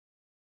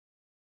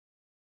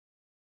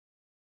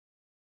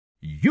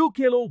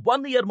UKLO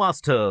 1 year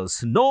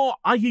masters. No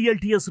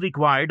IELTS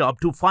required up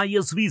to 5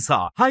 years visa.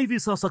 High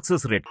visa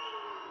success rate.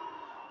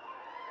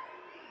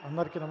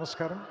 అందరికీ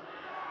నమస్కారం.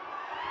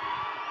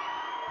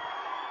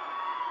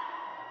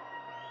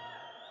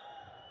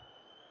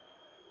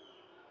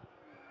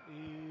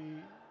 ఈ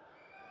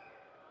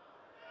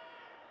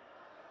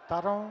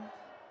తరం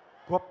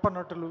గొప్ప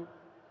నటులు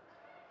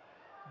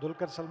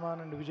దుల్కర్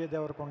సల్మాన్ అండ్ విజయ్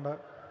దేవరకొండ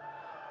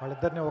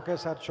వాళ్ళిద్దరిని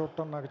ఒకేసారి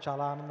చూడటం నాకు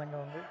చాలా ఆనందంగా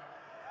ఉంది.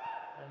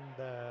 అండ్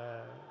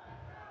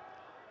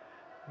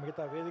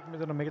మిగతా వేదిక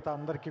మీద ఉన్న మిగతా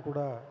అందరికీ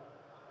కూడా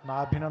నా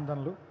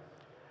అభినందనలు.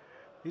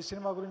 ఈ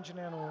సినిమా గురించి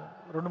నేను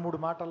 2-3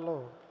 మాటల్లో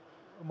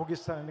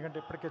ముగిస్తాను, ఎందుకంటే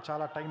ఇప్పటికే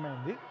చాలా టైం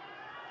అయింది.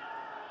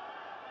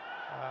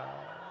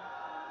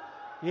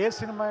 ఏ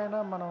సినిమా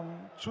అయినా మనం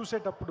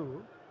చూసేటప్పుడు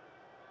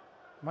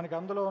మనకి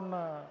అందులో ఉన్న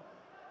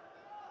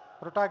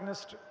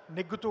ప్రొటాగనిస్ట్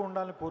నెగ్గుతూ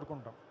ఉండాలని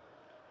కోరుకుంటాం.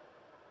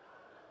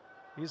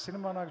 ఈ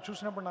సినిమా నాకు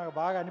చూసినప్పుడు నాకు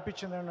బాగా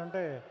అనిపించింది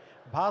ఏంటంటే,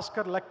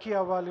 భాస్కర్ లక్కీ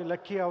అవ్వాలి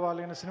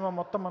అనే సినిమా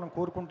మొత్తం మనం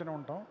కోరుకుంటూనే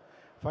ఉంటాం.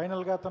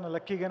 ఫైనల్గా తను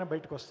లక్కీగానే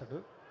బయటకు వస్తాడు.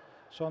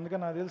 సో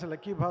అందుకని నాకు తెలిసి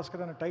లక్కీ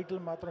భాస్కర్ అనే టైటిల్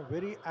మాత్రం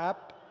very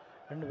apt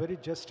and very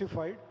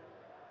justified.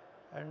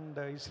 And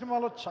ఈ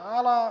సినిమాలో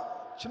చాలా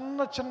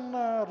చిన్న చిన్న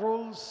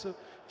రోల్స్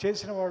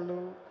చేసిన వాళ్ళు,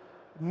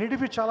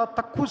 నిడివి చాలా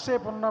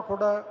తక్కువసేపు ఉన్నా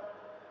కూడా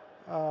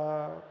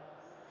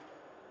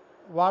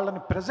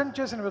వాళ్ళని ప్రజెంట్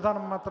చేసిన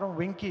విధానం మాత్రం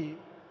వెంకీ,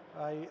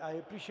 ఐ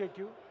అప్రిషియేట్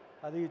యూ.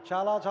 అది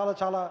చాలా చాలా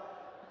చాలా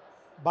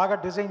బాగా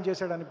డిజైన్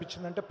చేశాడు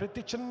అనిపించింది. అంటే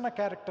ప్రతి చిన్న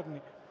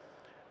క్యారెక్టర్ని,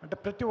 అంటే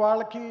ప్రతి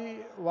వాళ్ళకి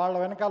వాళ్ళ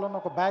వెనకాల ఉన్న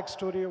ఒక బ్యాక్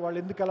స్టోరీ, వాళ్ళు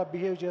ఎందుకు అలా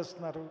బిహేవ్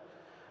చేస్తున్నారు,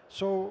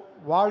 సో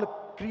వాళ్ళు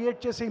క్రియేట్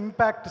చేసే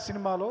ఇంపాక్ట్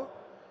సినిమాలో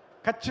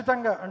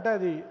ఖచ్చితంగా, అంటే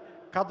అది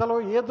కథలో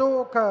ఏదో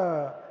ఒక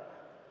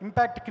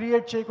ఇంపాక్ట్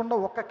క్రియేట్ చేయకుండా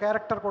ఒక్క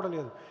క్యారెక్టర్ కూడా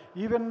లేదు.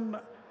 ఈవెన్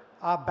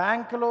ఆ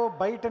బ్యాంకులో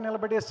బయట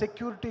నిలబడే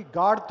సెక్యూరిటీ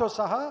గార్డ్తో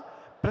సహా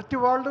ప్రతి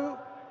వాళ్ళు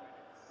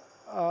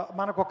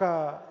మనకు ఒక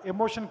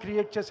ఎమోషన్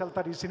క్రియేట్ చేసి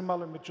వెళ్తారు ఈ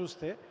సినిమాలో మీరు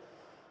చూస్తే.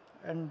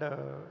 అండ్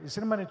ఈ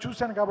సినిమా నేను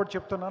చూశాను కాబట్టి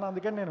చెప్తున్నాను,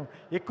 అందుకని నేను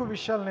ఎక్కువ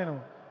విషయాలు నేను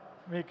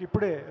మీకు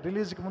ఇప్పుడే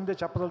రిలీజ్కి ముందే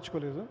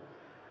చెప్పదలుచుకోలేదు.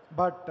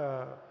 బట్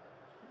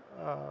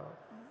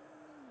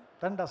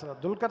అంటే అసలు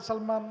దుల్కర్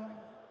సల్మాన్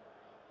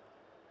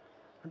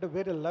అంటే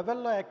వేరే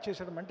లెవెల్లో యాక్ట్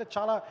చేశాడు. అంటే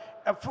చాలా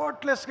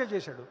ఎఫర్ట్లెస్గా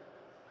చేశాడు.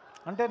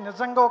 అంటే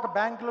నిజంగా ఒక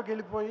బ్యాంకులోకి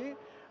వెళ్ళిపోయి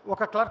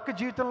ఒక క్లర్క్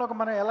జీవితంలోకి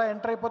మనం ఎలా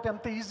ఎంటర్ అయిపోతే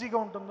ఎంత ఈజీగా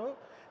ఉంటుందో,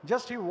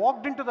 just he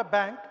walked in to the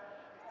bank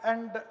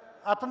and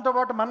అతనితో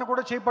పాటు మన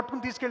కూడా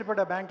చేపట్టుకుని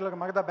తీసుకెళ్ళిపోయాడు ఆ బ్యాంకులోకి,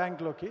 మగధా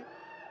బ్యాంకులోకి.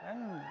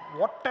 And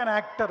what an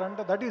actor.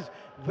 అంటే that is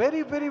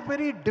very very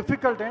very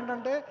difficult.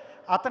 ఏంటంటే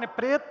అతని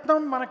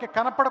ప్రయత్నం మనకి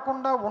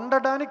కనపడకుండా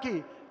ఉండడానికి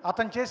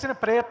అతను చేసిన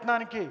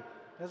ప్రయత్నానికి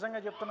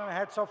నిజంగా చెప్తున్నాను,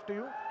 hats off to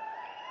you.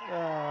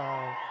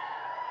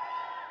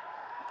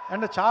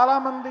 And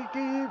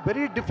చాలామందికి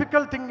వెరీ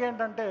డిఫికల్ట్ థింగ్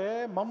ఏంటంటే,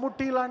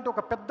 మమ్ముట్టి లాంటి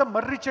ఒక పెద్ద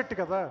మర్రి చెట్టు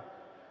కదా,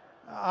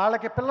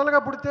 వాళ్ళకి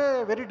పిల్లలుగా పుడితే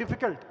వెరీ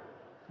డిఫికల్ట్.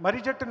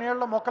 మర్రి చెట్టు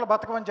నీళ్ళలో మొక్కలు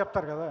బతకమని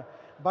చెప్తారు కదా,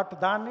 బట్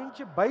దాని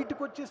నుంచి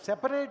బయటకు వచ్చి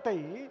సెపరేట్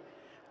అయ్యి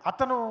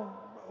అతను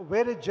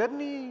వేరే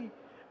జర్నీ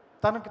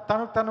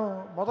తను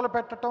మొదలు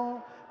పెట్టడం,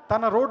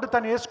 తన రోడ్డు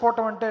తను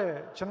వేసుకోవటం అంటే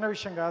చిన్న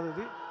విషయం కాదు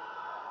ఇది.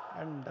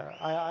 And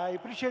I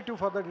appreciate you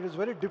for that. It is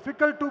very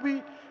difficult to be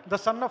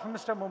the son of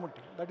mister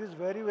Mammootty. That is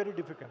very very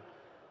difficult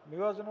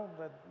because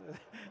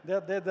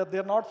they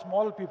are not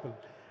small people.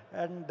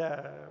 And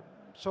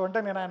so అంటే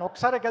నేను ఆయన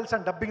ఒకసారి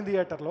కలిసాను డబ్బింగ్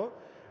థియేటర్లో.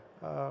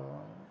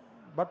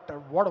 బట్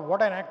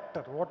వాట్ అన్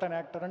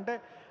యాక్టర్ అంటే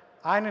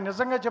ఆయన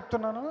నిజంగా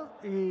చెప్తున్నాను,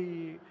 ఈ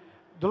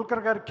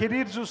దుల్కర్ గారి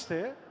కెరీర్ చూస్తే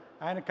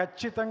ఆయన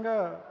ఖచ్చితంగా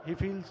he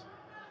feels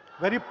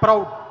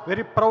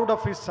very proud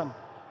of his son.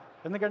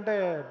 ఎందుకంటే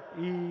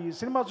ఈ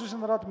సినిమా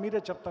చూసిన తర్వాత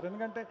మీరే చెప్తారు.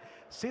 ఎందుకంటే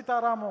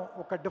సీతారాము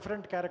ఒక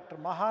డిఫరెంట్ క్యారెక్టర్,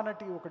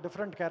 మహానటి ఒక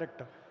different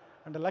character,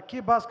 and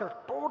lucky Bhaskar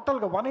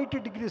టోటల్గా 180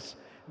 degrees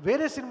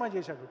వేరే సినిమా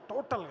చేశాడు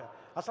టోటల్గా.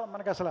 అసలు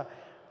మనకి అసలు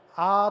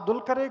ఆ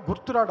దుల్కరే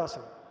గుర్తురాడు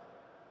అసలు.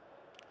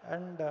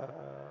 అండ్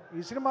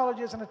ఈ సినిమాలో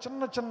చేసిన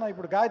చిన్న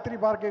ఇప్పుడు గాయత్రి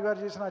భార్గవి గారు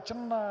చేసిన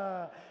చిన్న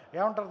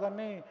ఏమంటారు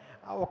దాన్ని,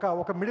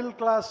 ఒక మిడిల్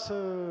క్లాస్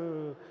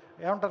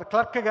ఏమంటారు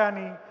క్లర్క్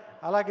కానీ,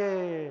 అలాగే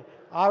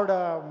ఆవిడ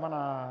మన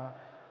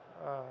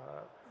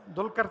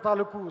దుల్కర్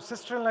తాలూకు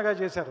సిస్టర్లాగా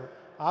చేశారు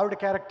ఆవిడ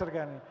క్యారెక్టర్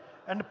కానీ.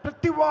 అండ్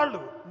ప్రతి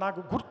వాళ్ళు నాకు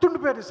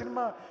గుర్తుండిపోయారు ఈ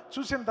సినిమా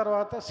చూసిన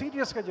తర్వాత.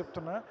 సీరియస్గా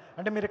చెప్తున్నా,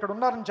 అంటే మీరు ఇక్కడ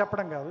ఉన్నారని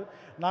చెప్పడం కాదు,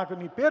 నాకు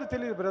నీ పేరు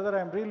తెలియదు బ్రదర్,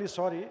 ఐఎమ్ రియలీ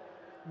సారీ,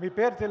 మీ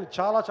పేరు తెలియదు.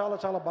 చాలా చాలా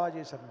చాలా బాగా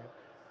చేశారు మీరు.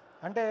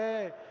 అంటే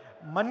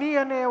మనీ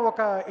అనే ఒక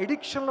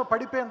ఎడిక్షన్లో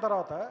పడిపోయిన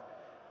తర్వాత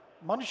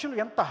మనుషులు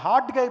ఎంత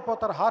హార్డ్గా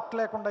అయిపోతారు, హార్ట్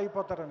లేకుండా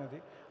అయిపోతారు అనేది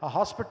ఆ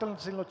హాస్పిటల్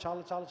సీన్లో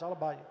చాలా చాలా చాలా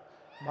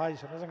బాగా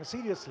చేశారు నిజంగా,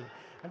 సీరియస్లీ.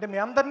 అంటే మీ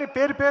అందరినీ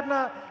పేరున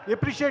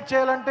ఎప్రిషియేట్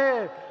చేయాలంటే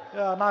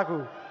నాకు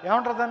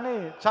ఏమంటారు దాన్ని,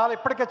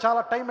 ఇప్పటికే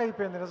చాలా టైం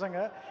అయిపోయింది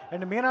నిజంగా.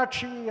 అండ్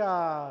మీనాక్షి,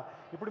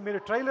 ఇప్పుడు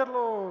మీరు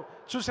ట్రైలర్లో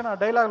చూసిన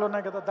డైలాగులు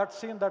ఉన్నాయి కదా,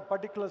 that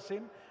particular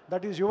scene,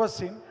 that is your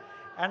scene.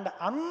 And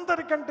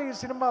అందరికంటే ఈ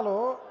సినిమాలో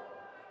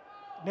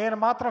నేను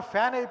మాత్రం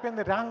ఫ్యాన్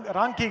అయిపోయింది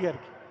రాంకీ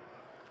గారికి.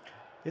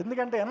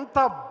 ఎందుకంటే ఎంత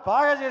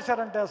బాగా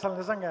చేశారంటే అసలు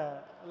నిజంగా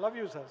love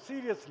you sir,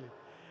 seriously.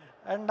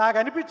 And నాకు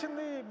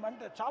అనిపించింది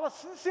అంటే చాలా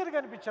సిన్సియర్గా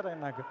అనిపించారు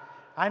ఆయన నాకు.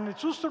 ఆయన్ని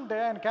చూస్తుంటే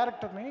ఆయన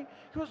క్యారెక్టర్ని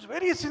హీ వాజ్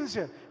వెరీ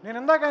సిన్సియర్. నేను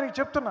ఇందాక ఆయనకి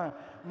చెప్తున్నా,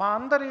 మా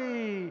అందరి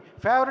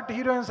ఫేవరెట్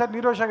హీరోయిన్ సార్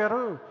నీరోషా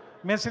గారు,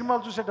 మేము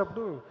సినిమాలు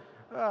చూసేటప్పుడు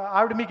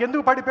ఆవిడ మీకు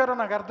ఎందుకు పడిపోయారో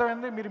నాకు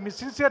అర్థమైంది, మీరు మీ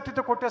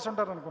సిన్సియారిటీతో కొట్టేసి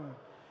ఉంటారు అనుకున్నాను.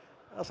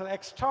 అసలు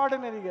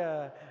ఎక్స్ట్రాడినరీగా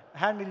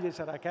హ్యాండిల్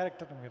చేశారు ఆ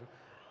క్యారెక్టర్ని మీరు.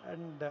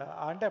 అండ్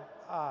అంటే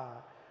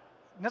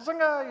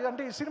నిజంగా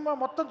అంటే ఈ సినిమా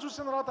మొత్తం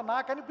చూసిన తర్వాత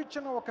నాకు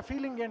అనిపించిన ఒక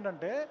ఫీలింగ్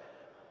ఏంటంటే,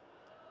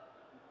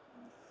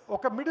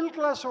 ఒక మిడిల్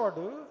క్లాస్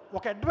వాడు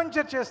ఒక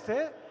అడ్వెంచర్ చేస్తే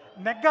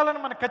నెగ్గాలని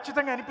మనకు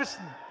ఖచ్చితంగా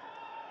అనిపిస్తుంది.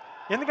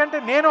 ఎందుకంటే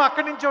నేను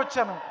అక్కడి నుంచే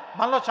వచ్చాను,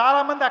 మనలో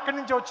చాలామంది అక్కడి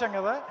నుంచే వచ్చాం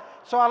కదా.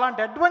 సో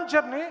అలాంటి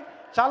అడ్వెంచర్ని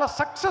చాలా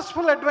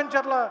సక్సెస్ఫుల్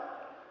అడ్వెంచర్లా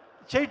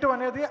చేయటం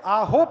అనేది ఆ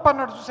హోప్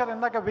అన్నాడు చూసారు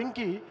ఇందాక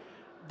Venky,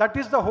 that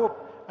is the hope.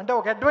 అంటే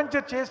ఒక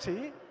అడ్వెంచర్ చేసి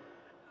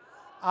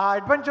ఆ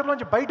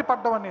అడ్వెంచర్లోంచి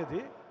బయటపడడం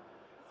అనేది,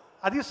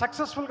 అది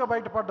సక్సెస్ఫుల్గా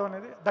బయటపడడం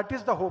అనేది, దట్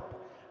ఈస్ ద హోప్.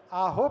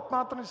 ఆ హోప్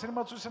మాత్రం ఈ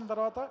సినిమా చూసిన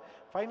తర్వాత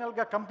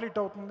ఫైనల్గా కంప్లీట్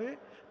అవుతుంది.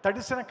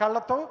 తడిసిన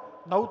కళ్ళతో,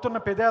 నవ్వుతున్న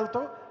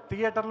పెదాలతో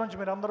థియేటర్లోంచి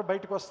మీరు అందరూ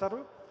బయటకు వస్తారు.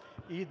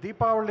 ఈ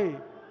దీపావళి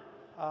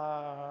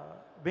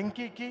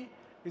వెంకీకి,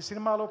 ఈ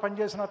సినిమాలో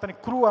పనిచేసిన అతని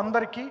క్రూ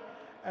అందరికీ,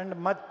 అండ్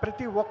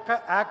ప్రతి ఒక్క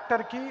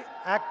యాక్టర్కి,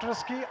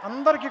 యాక్ట్రెస్కి,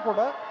 అందరికీ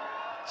కూడా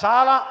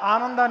చాలా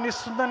ఆనందాన్ని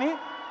ఇస్తుందని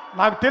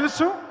నాకు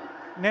తెలుసు.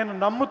 నేను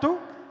నమ్ముతూ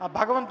ఆ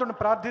భగవంతుడిని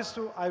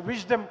ప్రార్థిస్తూ I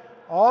wish them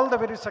all the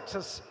very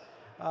success.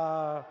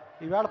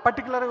 ఈవేళ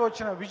పర్టికులర్గా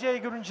వచ్చిన విజయ్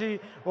గురించి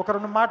ఒక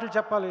 2 మాటలు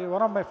చెప్పాలి.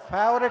 One of my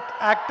favourite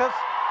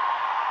actors.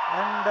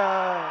 And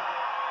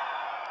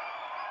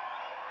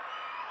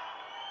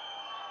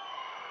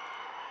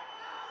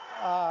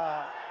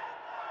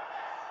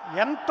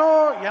ఎంతో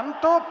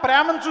ఎంతో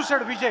ప్రేమను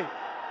చూశాడు విజయ్,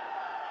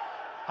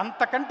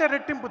 అంతకంటే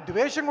రెట్టింపు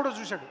ద్వేషం కూడా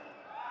చూశాడు.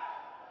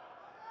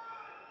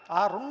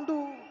 ఆ 2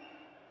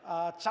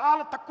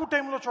 చాలా తక్కువ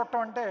టైంలో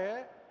చూడటం అంటే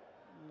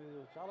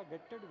చాలా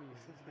గట్టెడు.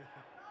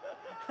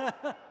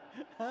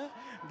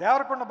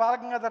 దేవరకొండ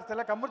బాలగంగాధర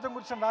తిలక్ అమృతం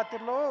కూర్చున్న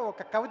రాత్రిలో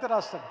ఒక కవిత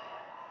రాస్తాడు,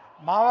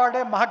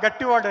 మావాడే మహా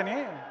గట్టివాడని.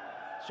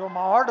 సో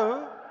మావాడు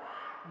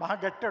మహా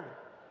గట్టాడు,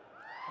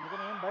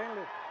 అందుకని ఏం భయం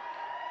లేదు.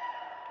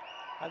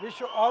 I wish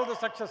you all the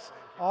success,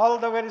 all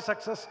the very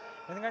success.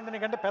 ఎందుకంటే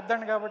నీకంటే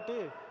పెద్దవాడిని కాబట్టి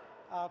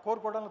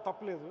కోరుకోవడంలో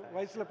తప్పులేదు,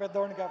 వయసులో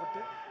పెద్దవాడిని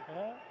కాబట్టి. I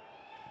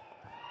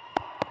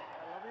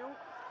love you.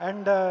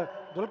 And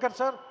Dulquer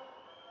sir,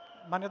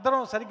 మన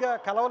ఇద్దరం సరిగ్గా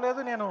కలవలేదు.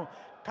 నేను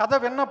కథ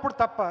విన్నప్పుడు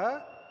తప్ప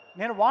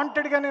నేను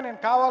వాంటెడ్గానే నేను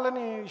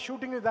కావాలని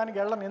షూటింగ్ దానికి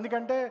వెళ్ళను.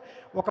 ఎందుకంటే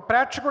ఒక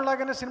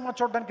ప్రేక్షకుల్లాగానే సినిమా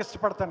చూడడానికి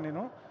ఇష్టపడతాను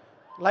నేను.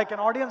 Like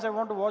an audience I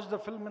want to watch the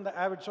film in the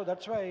avid. So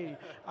that's why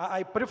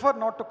I prefer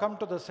not to come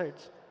to the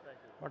sides.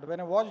 But when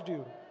I watched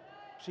you,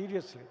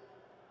 seriously,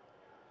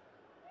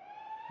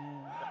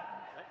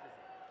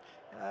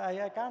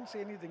 I can't say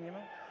anything, you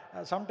know.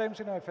 Sometimes,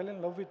 you know, I fell in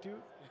love with you.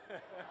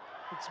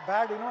 It's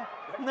bad, you know.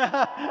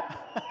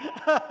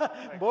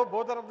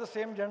 both are of the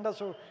same gender,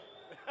 so.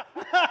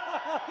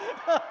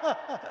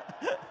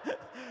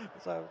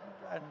 So,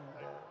 and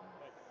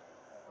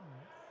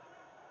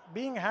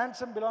being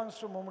handsome belongs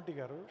to Mammootty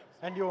garu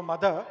and your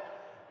mother,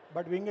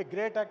 but being a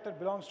great actor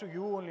belongs to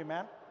you only,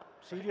 man.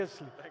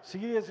 Seriously.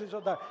 So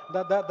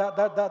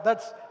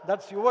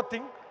that's your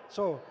thing.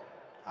 So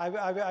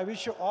I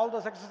wish you all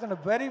the success and a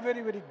very,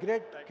 very, very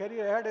great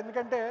career ahead.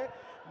 ఎందుకంటే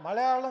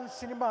Malayalam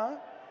cinema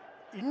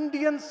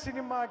Indian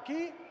సినిమాకి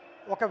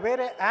ఒక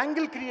వేరే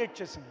angle create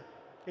చేసింది.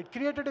 It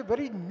created a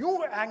very new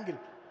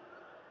angle.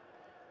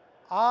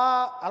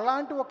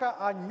 అలాంటి ఒక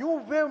ఆ new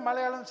wave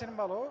Malayalam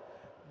సినిమాలో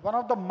one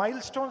of the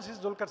mile stones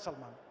is Dulquer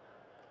Salman.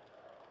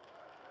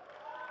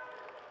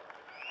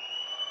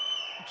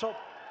 So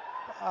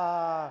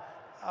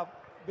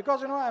because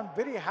you know I'm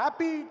very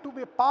happy to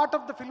be a part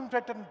of the film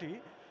fraternity.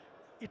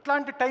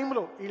 ఇట్లాంటి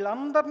టైంలో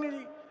వీళ్ళందరినీ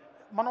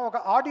మనం ఒక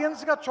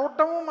ఆడియన్స్గా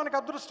చూడటము మనకు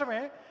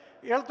అదృష్టమే.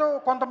 వీళ్ళతో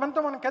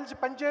కొంతమందితో మనం కలిసి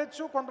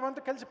పనిచేయచ్చు,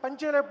 కొంతమందితో కలిసి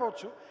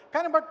పనిచేయలేకపోవచ్చు.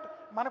 కానీ బట్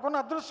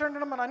మనకున్న అదృష్టం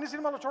ఏంటంటే మనం అన్ని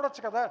సినిమాలు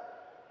చూడొచ్చు కదా.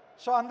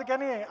 సో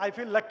అందుకని I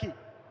feel lucky.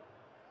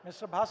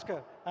 Mister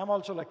Bhaskar, I'm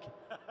also lucky.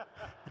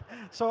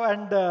 So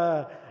and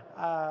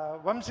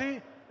Vamsi,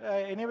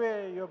 anyway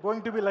you are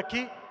going to be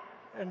lucky.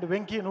 And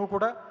Venky, నువ్వు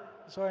కూడా.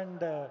 సో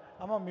అండ్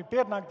అమ్మ మీ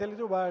పేరు నాకు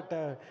తెలీదు,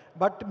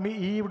 బట్ మీ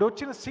ఈవిడ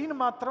వచ్చిన సీన్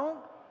మాత్రం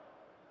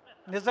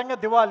నిజంగా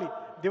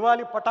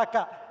దివాలి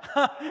పటాకా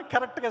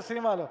కరెక్ట్గా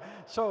సినిమాలో.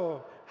 So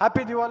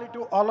happy Diwali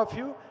to all of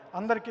you.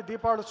 అందరికీ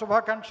దీపావళి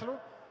శుభాకాంక్షలు.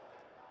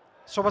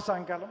 శుభ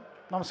సాయంకాలం.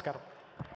 నమస్కారం.